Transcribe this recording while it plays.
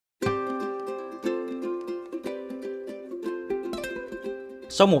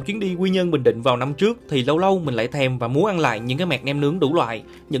Sau một chuyến đi Quy Nhơn Bình Định vào năm trước thì lâu lâu mình lại thèm và muốn ăn lại những cái mẹt nem nướng đủ loại,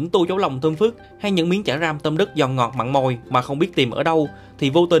 những tô cháo lòng thơm phức hay những miếng chả ram tôm đất giòn ngọt mặn mòi mà không biết tìm ở đâu, thì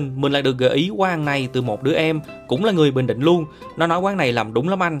vô tình mình lại được gợi ý quán ăn này từ một đứa em cũng là người Bình Định luôn. Nó nói quán này làm đúng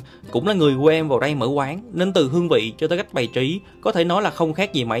lắm anh, cũng là người quê em vào đây mở quán nên từ hương vị cho tới cách bày trí có thể nói là không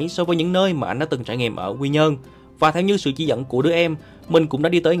khác gì mấy so với những nơi mà anh đã từng trải nghiệm ở Quy Nhơn. Và theo như sự chỉ dẫn của đứa em, mình cũng đã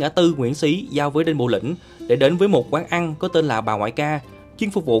đi tới ngã tư Nguyễn Xí giao với Đinh Lĩnh để đến với một quán ăn có tên là Bà Ngoại Ka,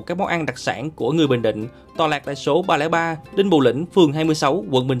 chuyên phục vụ các món ăn đặc sản của người Bình Định, tọa lạc tại số 303 Đinh Lĩnh, phường 26,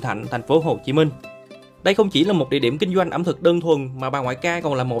 quận Bình Thạnh, thành phố Hồ Chí Minh. Đây không chỉ là một địa điểm kinh doanh ẩm thực đơn thuần mà Bà Ngoại Ka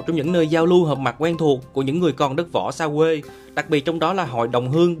còn là một trong những nơi giao lưu họp mặt quen thuộc của những người con đất võ xa quê, đặc biệt trong đó là hội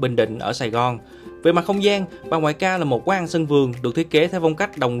đồng hương Bình Định ở Sài Gòn. Về mặt không gian, Bà Ngoại Ka là một quán ăn sân vườn được thiết kế theo phong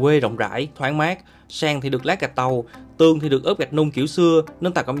cách đồng quê rộng rãi, thoáng mát. Sàn thì được lát gạch tàu, tường thì được ốp gạch nung kiểu xưa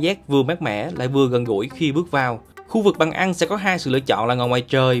nên tạo cảm giác vừa mát mẻ lại vừa gần gũi khi bước vào. Khu vực bàn ăn sẽ có hai sự lựa chọn là ngồi ngoài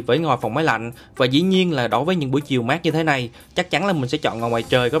trời với ngồi phòng máy lạnh, và dĩ nhiên là đối với những buổi chiều mát như thế này, chắc chắn là mình sẽ chọn ngồi ngoài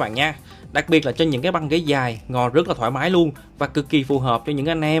trời các bạn nha. Đặc biệt là trên những cái băng ghế dài, ngồi rất là thoải mái luôn và cực kỳ phù hợp cho những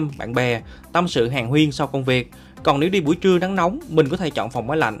anh em, bạn bè tâm sự hàn huyên sau công việc. Còn nếu đi buổi trưa nắng nóng, mình có thể chọn phòng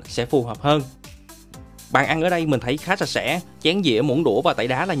máy lạnh sẽ phù hợp hơn. Bàn ăn ở đây mình thấy khá sạch sẽ, chén dĩa, muỗng đũa và tẩy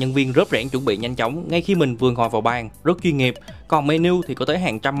đá là nhân viên rớp rẻn chuẩn bị nhanh chóng ngay khi mình vừa ngồi vào bàn, rất chuyên nghiệp. Còn menu thì có tới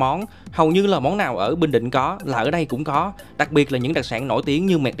hàng trăm món, hầu như là món nào ở Bình Định có là ở đây cũng có, đặc biệt là những đặc sản nổi tiếng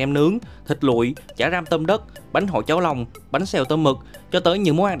như mẹt nem nướng, thịt lụi, chả ram tôm đất, bánh hỏi cháo lòng, bánh xèo tôm mực, cho tới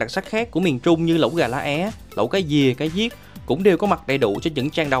những món ăn đặc sắc khác của miền Trung như lẩu gà lá é, lẩu cá dìa, cá diết cũng đều có mặt đầy đủ trên những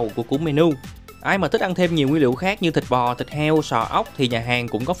trang đầu của cuốn menu. Ai mà thích ăn thêm nhiều nguyên liệu khác như thịt bò, thịt heo, sò ốc thì nhà hàng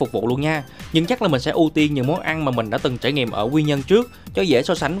cũng có phục vụ luôn nha. Nhưng chắc là mình sẽ ưu tiên những món ăn mà mình đã từng trải nghiệm ở Quy Nhơn trước cho dễ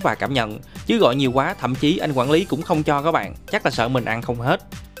so sánh và cảm nhận. Chứ gọi nhiều quá thậm chí anh quản lý cũng không cho các bạn, chắc là sợ mình ăn không hết.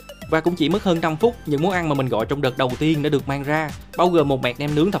 Và cũng chỉ mất hơn 5 phút, những món ăn mà mình gọi trong đợt đầu tiên đã được mang ra, bao gồm một mẹt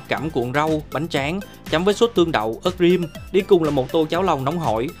nem nướng thập cẩm cuộn rau, bánh tráng, chấm với sốt tương đậu, ớt rim, đi cùng là một tô cháo lòng nóng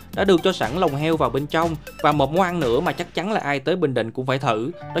hổi, đã được cho sẵn lòng heo vào bên trong, và một món ăn nữa mà chắc chắn là ai tới Bình Định cũng phải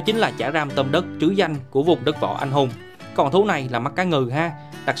thử, đó chính là chả ram tôm đất trứ danh của vùng đất võ anh hùng. Còn thú này là mắt cá ngừ ha,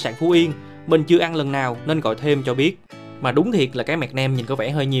 đặc sản Phú Yên, mình chưa ăn lần nào nên gọi thêm cho biết. Mà đúng thiệt là cái mẹt nem nhìn có vẻ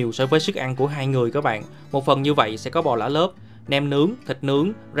hơi nhiều so với sức ăn của hai người các bạn. Một phần như vậy sẽ có bò lá lốp, nem nướng, thịt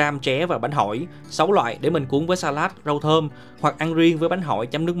nướng, ram tré và bánh hỏi, 6 loại để mình cuốn với salad, rau thơm hoặc ăn riêng với bánh hỏi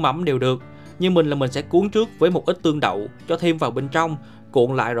chấm nước mắm đều được. Như mình là mình sẽ cuốn trước với một ít tương đậu, cho thêm vào bên trong,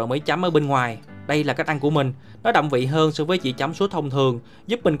 cuộn lại rồi mới chấm ở bên ngoài. Đây là cách ăn của mình, nó đậm vị hơn so với chỉ chấm sốt thông thường,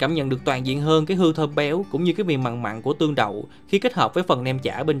 giúp mình cảm nhận được toàn diện hơn cái hương thơm béo cũng như cái vị mặn mặn của tương đậu khi kết hợp với phần nem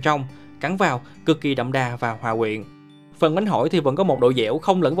chả bên trong, cắn vào cực kỳ đậm đà và hòa quyện. Phần bánh hỏi thì vẫn có một độ dẻo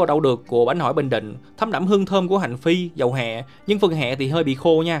không lẫn vào đâu được của bánh hỏi Bình Định, thấm đẫm hương thơm của hành phi, dầu hẹ, nhưng phần hẹ thì hơi bị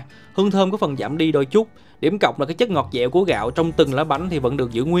khô nha. Hương thơm có phần giảm đi đôi chút. Điểm cộng là cái chất ngọt dẻo của gạo trong từng lá bánh thì vẫn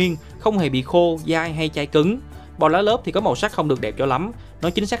được giữ nguyên, không hề bị khô, dai hay chai cứng. Bò lá lốp thì có màu sắc không được đẹp cho lắm,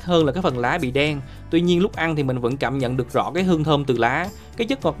 nói chính xác hơn là cái phần lá bị đen. Tuy nhiên lúc ăn thì mình vẫn cảm nhận được rõ cái hương thơm từ lá, cái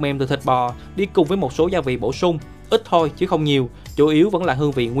chất ngọt mềm từ thịt bò đi cùng với một số gia vị bổ sung, ít thôi chứ không nhiều, chủ yếu vẫn là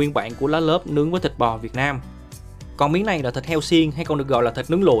hương vị nguyên bản của lá lốp nướng với thịt bò Việt Nam. Còn miếng này là thịt heo xiên hay còn được gọi là thịt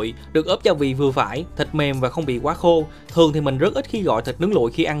nướng lụi, được ốp gia vị vừa phải, thịt mềm và không bị quá khô. Thường thì mình rất ít khi gọi thịt nướng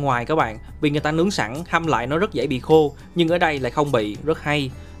lụi khi ăn ngoài các bạn, vì người ta nướng sẵn, hâm lại nó rất dễ bị khô, nhưng ở đây lại không bị, rất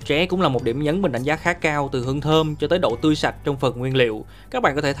hay. Tré cũng là một điểm nhấn mình đánh giá khá cao, từ hương thơm cho tới độ tươi sạch trong phần nguyên liệu. Các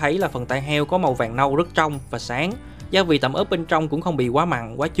bạn có thể thấy là phần tai heo có màu vàng nâu rất trong và sáng. Gia vị tẩm ướp bên trong cũng không bị quá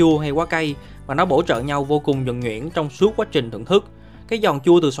mặn, quá chua hay quá cay, mà nó bổ trợ nhau vô cùng nhuần nhuyễn trong suốt quá trình thưởng thức. Cái giòn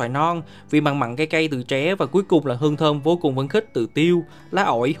chua từ xoài non, vị mặn mặn cay cay từ tré và cuối cùng là hương thơm vô cùng phấn khích từ tiêu, lá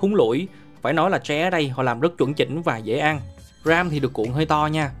ổi, húng lủi. Phải nói là tré ở đây họ làm rất chuẩn chỉnh và dễ ăn. Ram thì được cuộn hơi to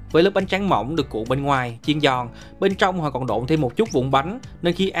nha, với lớp bánh tráng mỏng được cuộn bên ngoài, chiên giòn. Bên trong họ còn độn thêm một chút vụn bánh,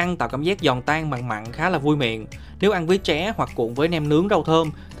 nên khi ăn tạo cảm giác giòn tan mặn mặn khá là vui miệng. Nếu ăn với tré hoặc cuộn với nem nướng rau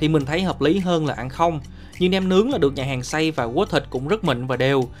thơm thì mình thấy hợp lý hơn là ăn không. Như nem nướng là được nhà hàng xay và quết thịt cũng rất mịn và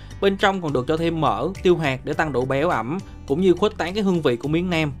đều. Bên trong còn được cho thêm mỡ, tiêu hạt để tăng độ béo ẩm, cũng như khuếch tán cái hương vị của miếng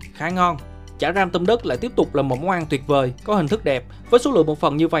nem, khá ngon. Chả ram tôm đất lại tiếp tục là một món ăn tuyệt vời, có hình thức đẹp. Với số lượng một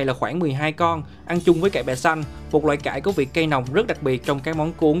phần như vậy là khoảng 12 con, ăn chung với cải bẹ xanh, một loại cải có vị cay nồng rất đặc biệt trong các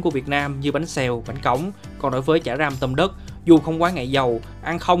món cuốn của Việt Nam như bánh xèo, bánh cống. Còn đối với chả ram tôm đất, dù không quá ngậy dầu,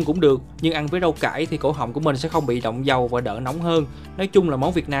 ăn không cũng được, nhưng ăn với rau cải thì cổ họng của mình sẽ không bị động dầu và đỡ nóng hơn. Nói chung là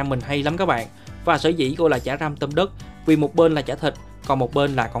món Việt Nam mình hay lắm các bạn. Và sở dĩ gọi là chả ram tôm đất vì một bên là chả thịt, còn một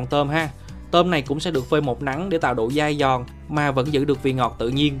bên là con tôm ha. Tôm này cũng sẽ được phơi một nắng để tạo độ dai giòn mà vẫn giữ được vị ngọt tự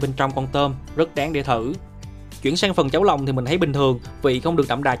nhiên bên trong con tôm, rất đáng để thử. Chuyển sang phần cháo lòng thì mình thấy bình thường, vị không được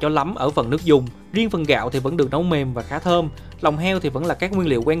đậm đà cho lắm ở phần nước dùng. Riêng phần gạo thì vẫn được nấu mềm và khá thơm. Lòng heo thì vẫn là các nguyên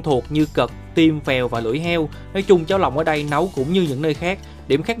liệu quen thuộc như cật, tim, phèo và lưỡi heo. Nói chung cháo lòng ở đây nấu cũng như những nơi khác.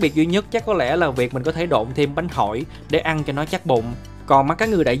 Điểm khác biệt duy nhất chắc có lẽ là việc mình có thể độn thêm bánh hỏi để ăn cho nó chắc bụng. Còn mắt cá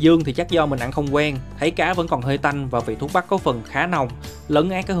ngừ đại dương thì chắc do mình ăn không quen, thấy cá vẫn còn hơi tanh và vị thuốc bắc có phần khá nồng, lấn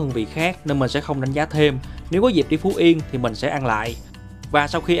át các hương vị khác nên mình sẽ không đánh giá thêm. Nếu có dịp đi Phú Yên thì mình sẽ ăn lại. Và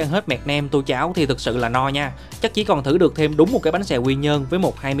sau khi ăn hết mẹt nem tô cháo thì thực sự là no nha. Chắc chỉ còn thử được thêm đúng một cái bánh xèo Quy Nhơn với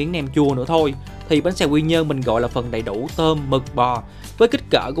 1-2 miếng nem chua nữa thôi. Thì bánh xèo Quy Nhơn mình gọi là phần đầy đủ tôm, mực, bò. Với kích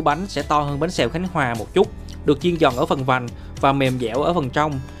cỡ của bánh sẽ to hơn bánh xèo Khánh Hòa một chút, được chiên giòn ở phần vành và mềm dẻo ở phần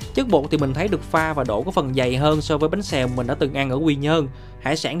trong. Chất bột thì mình thấy được pha và đổ có phần dày hơn so với bánh xèo mình đã từng ăn ở Quy Nhơn.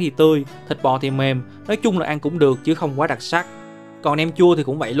 Hải sản thì tươi, thịt bò thì mềm, nói chung là ăn cũng được chứ không quá đặc sắc. Còn nem chua thì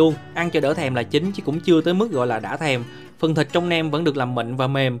cũng vậy luôn, ăn cho đỡ thèm là chính chứ cũng chưa tới mức gọi là đã thèm. Phần thịt trong nem vẫn được làm mịn và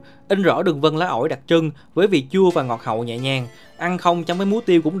mềm, in rõ đường vân lá ổi đặc trưng với vị chua và ngọt hậu nhẹ nhàng. Ăn không chấm với muối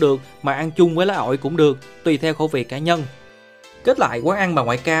tiêu cũng được, mà ăn chung với lá ổi cũng được, tùy theo khẩu vị cá nhân. Kết lại quán ăn Bà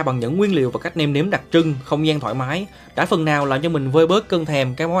Ngoại Ka bằng những nguyên liệu và cách nêm nếm đặc trưng, không gian thoải mái, đã phần nào làm cho mình vơi bớt cơn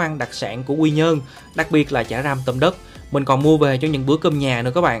thèm các món ăn đặc sản của Quy Nhơn, đặc biệt là chả ram tôm đất. Mình còn mua về cho những bữa cơm nhà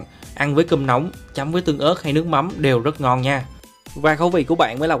nữa các bạn, ăn với cơm nóng, chấm với tương ớt hay nước mắm đều rất ngon nha. Và khẩu vị của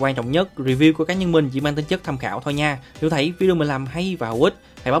bạn mới là quan trọng nhất, review của cá nhân mình chỉ mang tính chất tham khảo thôi nha. Nếu thấy video mình làm hay và hữu ích,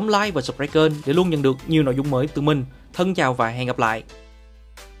 hãy bấm like và subscribe kênh để luôn nhận được nhiều nội dung mới từ mình. Thân chào và hẹn gặp lại.